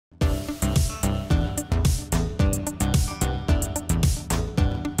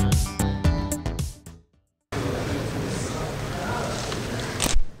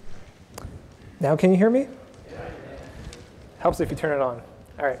Now can you hear me? Helps if you turn it on.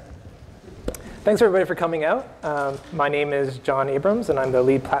 All right. Thanks everybody for coming out. My name is Jon Abrams, and I'm the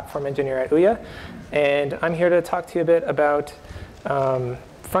lead platform engineer at OUYA. And I'm here to talk to you a bit about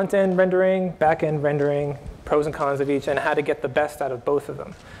front-end rendering, back-end rendering, pros and cons of each, and how to get the best out of both of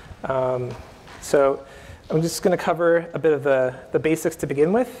them. So I'm just going to cover a bit of the basics to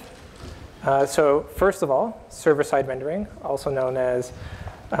begin with. So first of all, server-side rendering, also known as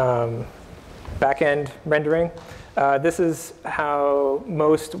back-end rendering. This is how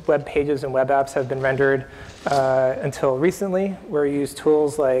most web pages and web apps have been rendered until recently, where we use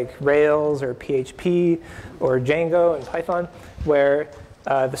tools like Rails or PHP or Django and Python, where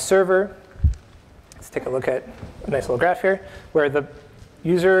the server, let's take a look at a nice little graph here, where the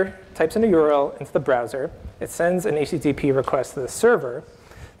user types in a URL into the browser. It sends an HTTP request to the server.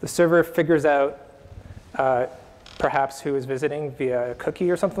 The server figures out perhaps who is visiting via a cookie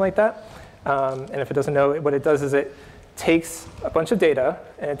or something like that. And if it doesn't know, what it does is it takes a bunch of data,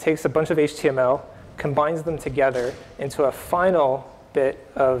 and it takes a bunch of HTML, combines them together into a final bit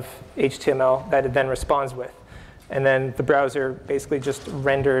of HTML that it then responds with. And then the browser basically just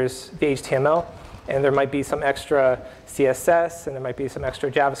renders the HTML. And there might be some extra CSS, and there might be some extra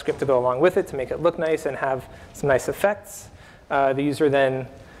JavaScript to go along with it to make it look nice and have some nice effects. The user then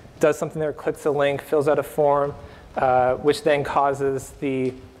does something there, clicks a link, fills out a form, which then causes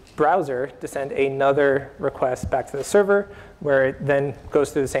the browser to send another request back to the server, where it then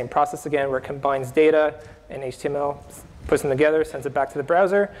goes through the same process again, where it combines data and HTML, puts them together, sends it back to the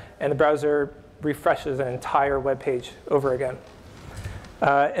browser, and the browser refreshes an entire web page over again.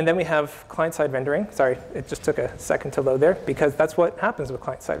 And then we have client-side rendering. Sorry, it just took a second to load there, because that's what happens with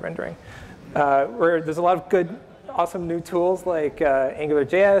client-side rendering. Where there's a lot of good, awesome new tools like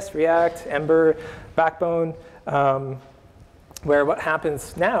AngularJS, React, Ember, Backbone, where what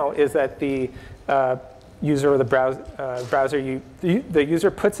happens now is that the user or the browser, the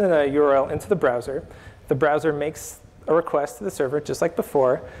user puts in a URL into the browser makes a request to the server just like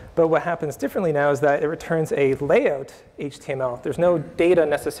before, but what happens differently now is that it returns a layout HTML. There's no data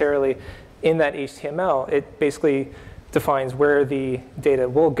necessarily in that HTML. It basically defines where the data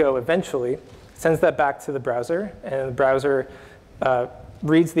will go eventually, sends that back to the browser, and the browser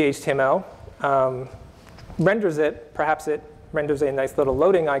reads the HTML, renders it, perhaps it renders a nice little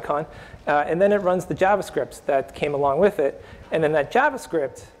loading icon, and then it runs the JavaScript that came along with it. And then that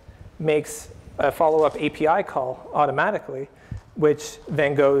JavaScript makes a follow-up API call automatically, which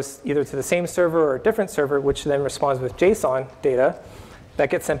then goes either to the same server or a different server, which then responds with JSON data that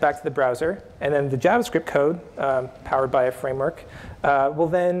gets sent back to the browser. And then the JavaScript code, powered by a framework, will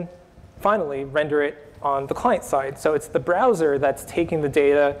then finally render it on the client side. So it's the browser that's taking the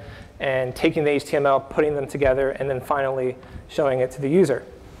data and taking the HTML, putting them together, and then finally showing it to the user.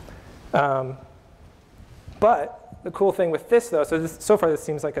 But the cool thing with this, though, so far this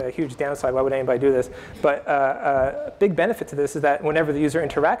seems like a huge downside. Why would anybody do this? But a big benefit to this is that whenever the user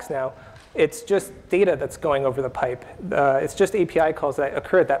interacts now, it's just data that's going over the pipe. It's just API calls that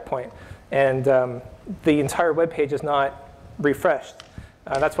occur at that point. And the entire web page is not refreshed.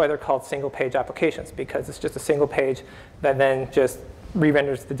 That's why they're called single-page applications, because it's just a single page that then just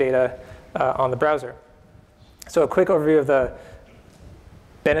re-renders the data on the browser. So a quick overview of the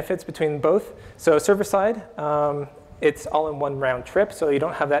benefits between both. So server-side, it's all in one round trip, so you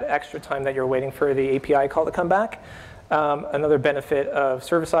don't have that extra time that you're waiting for the API call to come back. Another benefit of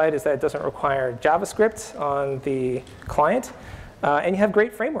server-side is that it doesn't require JavaScript on the client. And you have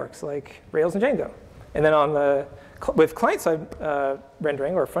great frameworks like Rails and Django. And then with client-side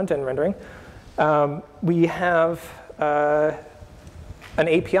rendering or front-end rendering, we have an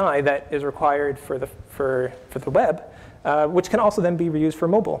API that is required for the web, which can also then be reused for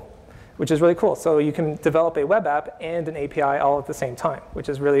mobile, which is really cool. So you can develop a web app and an API all at the same time, which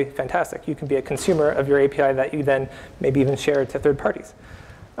is really fantastic. You can be a consumer of your API that you then maybe even share to third parties.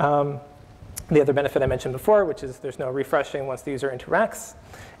 The other benefit I mentioned before, which is there's no refreshing once the user interacts.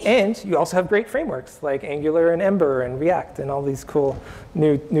 And you also have great frameworks like Angular and Ember and React and all these cool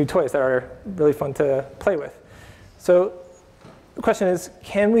new toys that are really fun to play with. So the question is,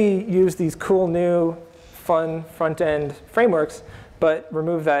 can we use these cool new fun front-end frameworks but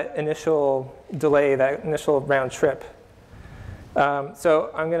remove that initial delay, that initial round trip?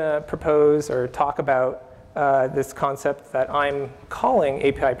 So I'm going to propose or talk about this concept that I'm calling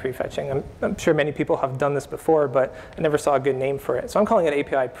API prefetching. I'm sure many people have done this before, but I never saw a good name for it. So I'm calling it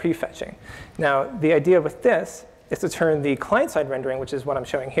API prefetching. Now, the idea with this is to turn the client-side rendering, which is what I'm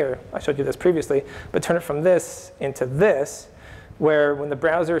showing here. I showed you this previously, but turn it from this into this, where when the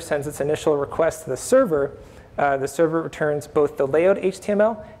browser sends its initial request to the server, the server returns both the layout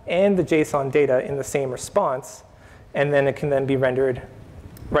HTML and the JSON data in the same response, and then it can then be rendered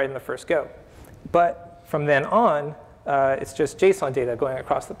right in the first go. But from then on, it's just JSON data going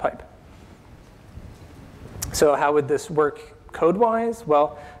across the pipe. So how would this work code-wise?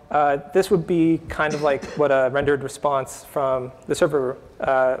 Well, this would be kind of like what a rendered response from the server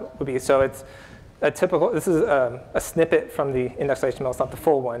would be. So it's a typical, this is a snippet from the index.html. It's not the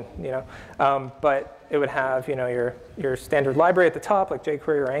full one, but it would have your standard library at the top, like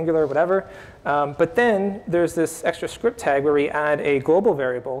jQuery or Angular, whatever. But then there's this extra script tag where we add a global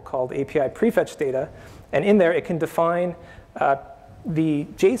variable called API prefetch data. And in there, it can define the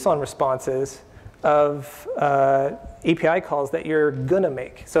JSON responses of API calls that you're going to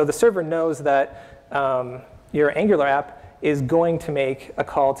make. So the server knows that your Angular app is going to make a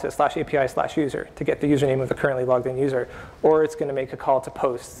call to /API/user to get the username of the currently logged in user. Or it's going to make a call to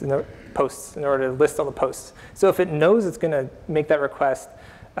posts in order to list all the posts. So if it knows it's going to make that request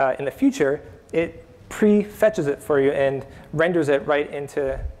in the future, it prefetches it for you and renders it right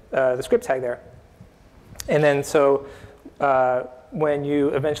into the script tag there. And then so when you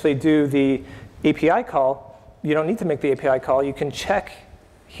eventually do the API call, you don't need to make the API call. You can check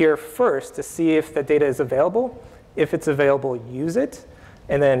here first to see if the data is available. If it's available, use it,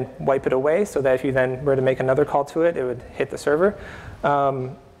 and then wipe it away so that if you then were to make another call to it, it would hit the server.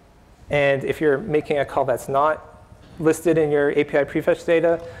 And if you're making a call that's not listed in your API prefetch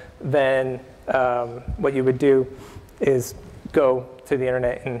data, then what you would do is go to the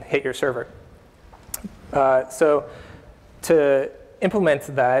internet and hit your server. So to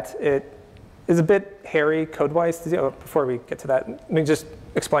implement that, it is a bit hairy code-wise to do. Oh, before we get to that, let me just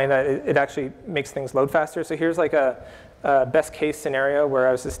explain that it actually makes things load faster. So here's like a best case scenario where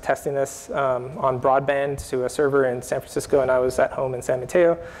I was just testing this on broadband to a server in San Francisco, and I was at home in San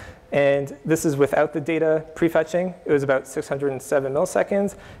Mateo. And this is without the data prefetching. It was about 607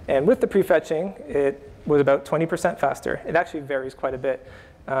 milliseconds. And with the prefetching, it was about 20% faster. It actually varies quite a bit.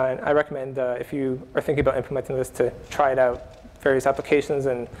 And I recommend, if you are thinking about implementing this, to try it out. Various applications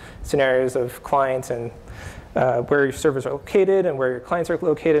and scenarios of clients and where your servers are located and where your clients are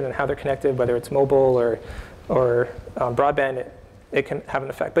located and how they're connected, whether it's mobile or broadband, it can have an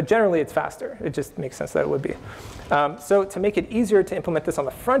effect. But generally, it's faster. It just makes sense that it would be. So to make it easier to implement this on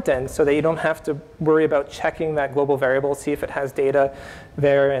the front end so that you don't have to worry about checking that global variable, see if it has data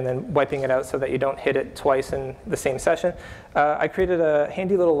there, and then wiping it out so that you don't hit it twice in the same session, I created a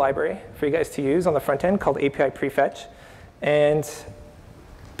handy little library for you guys to use on the front end called API Prefetch. And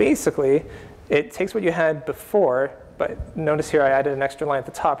basically, it takes what you had before, but notice here I added an extra line at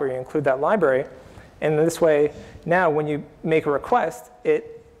the top where you include that library. And this way, now when you make a request,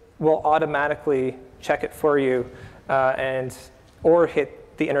 it will automatically check it for you or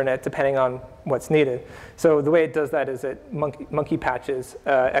hit the internet, depending on what's needed. So the way it does that is it monkey patches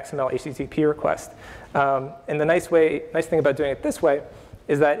XML HTTP request. And the nice thing about doing it this way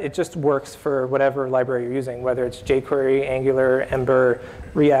is that it just works for whatever library you're using, whether it's jQuery, Angular, Ember,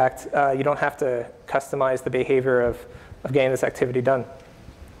 React. You don't have to customize the behavior of getting this activity done.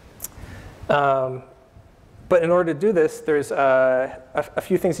 But in order to do this, there's a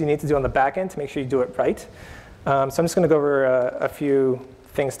few things you need to do on the back end to make sure you do it right. So I'm just going to go over a few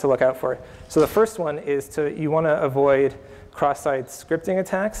things to look out for. So the first one is you want to avoid cross-site scripting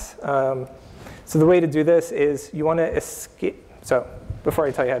attacks. So the way to do this is you want to escape. So before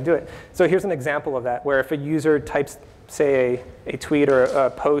I tell you how to do it, so here's an example of that, where if a user types, say, a tweet or a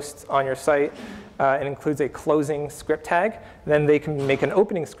post on your site, and includes a closing script tag, then they can make an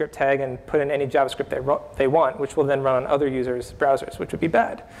opening script tag and put in any JavaScript they want, which will then run on other users' browsers, which would be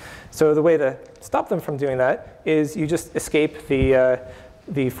bad. So the way to stop them from doing that is you just escape the /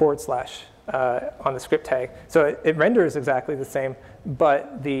 on the script tag. So it renders exactly the same,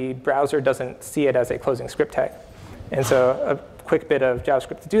 but the browser doesn't see it as a closing script tag. And so a quick bit of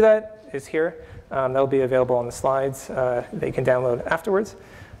JavaScript to do that is here. That'll be available on the slides that you can download afterwards.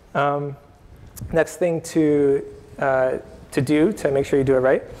 Next thing to do to make sure you do it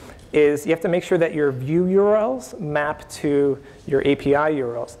right is you have to make sure that your view URLs map to your API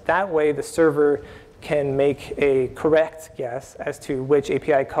URLs. That way, the server can make a correct guess as to which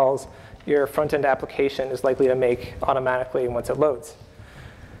API calls your front-end application is likely to make automatically once it loads.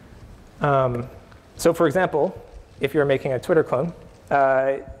 So for example, if you're making a Twitter clone,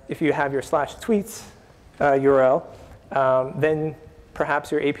 if you have your /tweets URL, then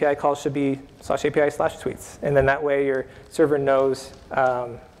perhaps your API call should be /API/tweets. And then that way your server knows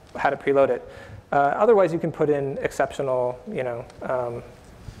how to preload it. Otherwise, you can put in exceptional,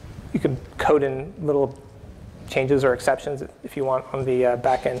 you can code in little changes or exceptions if you want on the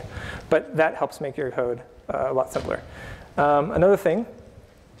back end. But that helps make your code a lot simpler. Another thing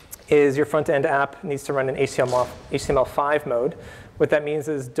is your front-end app needs to run in HTML5 mode. What that means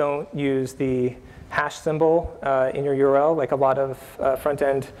is don't use the hash symbol in your URL like a lot of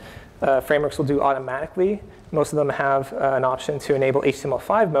front-end frameworks will do automatically. Most of them have an option to enable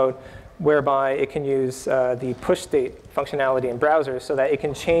HTML5 mode, whereby it can use the push state functionality in browsers so that it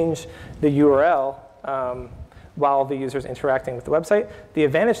can change the URL while the user is interacting with the website. The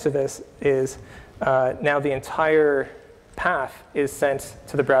advantage to this is now the entire path is sent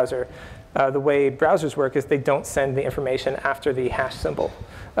to the browser. The way browsers work is they don't send the information after the hash symbol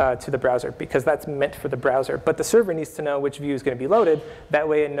to the browser, because that's meant for the browser. But the server needs to know which view is going to be loaded. That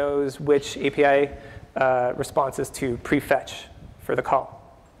way it knows which API responses to prefetch for the call.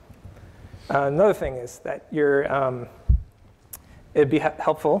 Another thing is that it'd be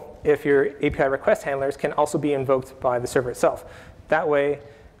helpful if your API request handlers can also be invoked by the server itself. That way,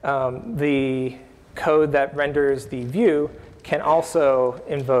 the code that renders the view can also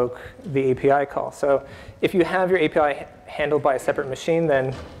invoke the API call. So if you have your API handled by a separate machine,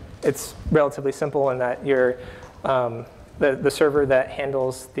 then it's relatively simple in that the server that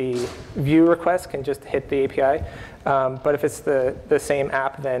handles the view request can just hit the API. But if it's the same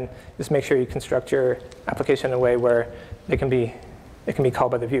app, then just make sure you construct your application in a way where it can be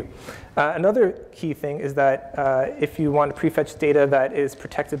called by the view. Another key thing is that if you want to prefetch data that is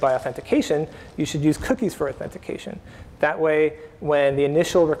protected by authentication, you should use cookies for authentication. That way, when the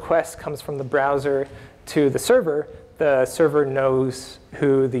initial request comes from the browser to the server knows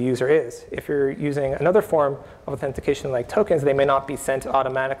who the user is. If you're using another form of authentication like tokens, they may not be sent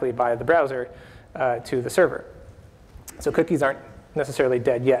automatically by the browser to the server. So cookies aren't necessarily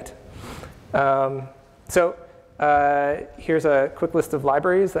dead yet. Here's a quick list of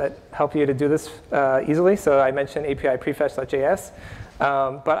libraries that help you to do this easily. So I mentioned API prefetch.js,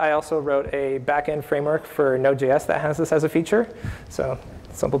 but I also wrote a backend framework for Node.js that has this as a feature. So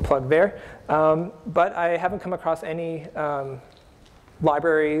simple plug there. But I haven't come across any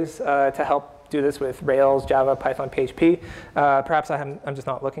libraries to help do this with Rails, Java, Python, PHP. Perhaps I'm just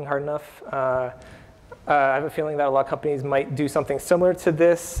not looking hard enough. I have a feeling that a lot of companies might do something similar to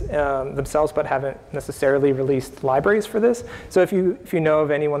this themselves, but haven't necessarily released libraries for this. So if you know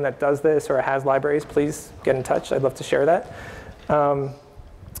of anyone that does this or has libraries, please get in touch. I'd love to share that.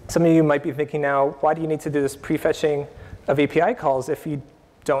 Some of you might be thinking now, why do you need to do this prefetching of API calls if you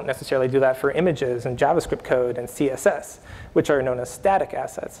don't necessarily do that for images and JavaScript code and CSS, which are known as static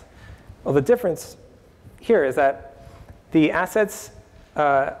assets? Well, the difference here is that the assets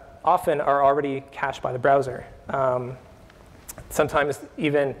often are already cached by the browser. Sometimes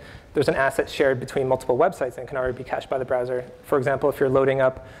even there's an asset shared between multiple websites and can already be cached by the browser. For example, if you're loading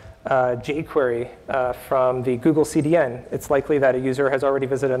up jQuery from the Google CDN, it's likely that a user has already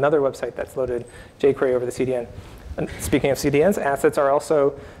visited another website that's loaded jQuery over the CDN. And speaking of CDNs, assets are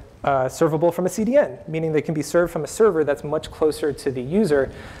also servable from a CDN, meaning they can be served from a server that's much closer to the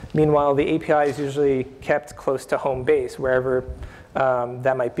user. Meanwhile, the API is usually kept close to home base, wherever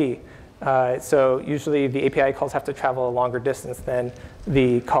that might be. So usually the API calls have to travel a longer distance than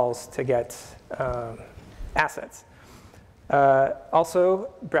the calls to get assets.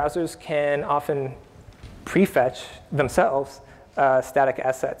 Also, browsers can often prefetch themselves static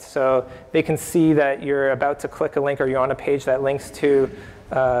assets. So they can see that you're about to click a link or you're on a page that links to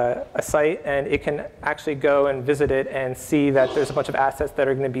a site, and it can actually go and visit it and see that there's a bunch of assets that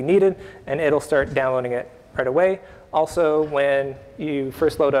are going to be needed, and it'll start downloading it right away. Also, when you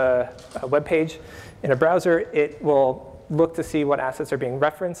first load a web page in a browser, it will look to see what assets are being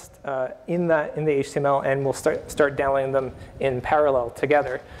referenced in the HTML, and will start downloading them in parallel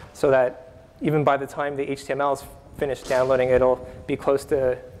together, so that even by the time the HTML is finished downloading, it'll be close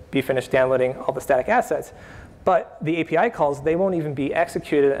to be finished downloading all the static assets. But the API calls, they won't even be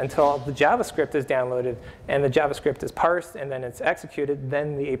executed until the JavaScript is downloaded and the JavaScript is parsed and then it's executed,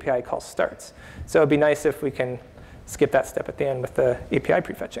 then the API call starts. So it'd be nice if we can skip that step at the end with the API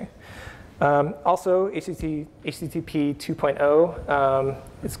prefetching. Also, HTTP 2.0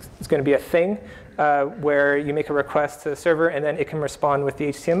 is going to be a thing where you make a request to the server and then it can respond with the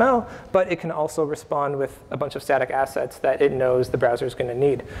HTML, but it can also respond with a bunch of static assets that it knows the browser is going to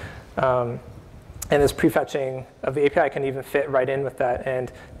need. And this prefetching of the API can even fit right in with that.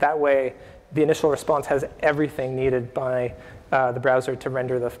 And that way, the initial response has everything needed by the browser to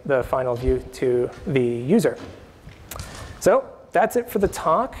render the final view to the user. So that's it for the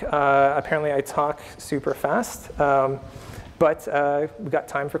talk. Apparently, I talk super fast. But we've got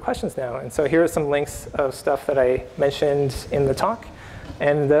time for questions now. And so here are some links of stuff that I mentioned in the talk.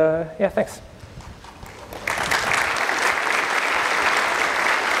 And yeah, thanks.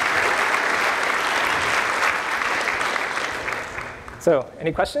 So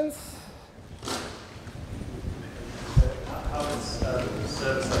any questions?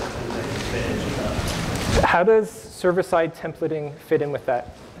 How does server-side templating fit in with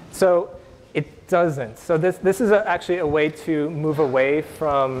that? So it doesn't. So this is actually a way to move away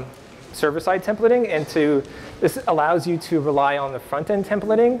from server-side templating, and this allows you to rely on the front-end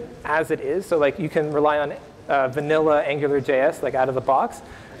templating as it is. So like you can rely on vanilla AngularJS like out of the box,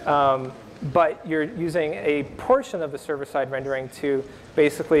 but you're using a portion of the server-side rendering to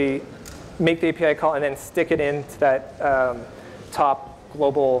basically make the API call and then stick it into that top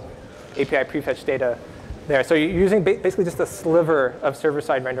global API prefetch data there. So you're using basically just a sliver of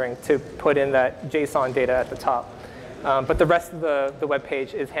server-side rendering to put in that JSON data at the top. But the rest of the web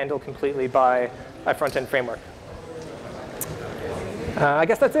page is handled completely by a front-end framework. I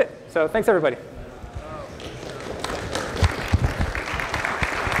guess that's it. So thanks, everybody.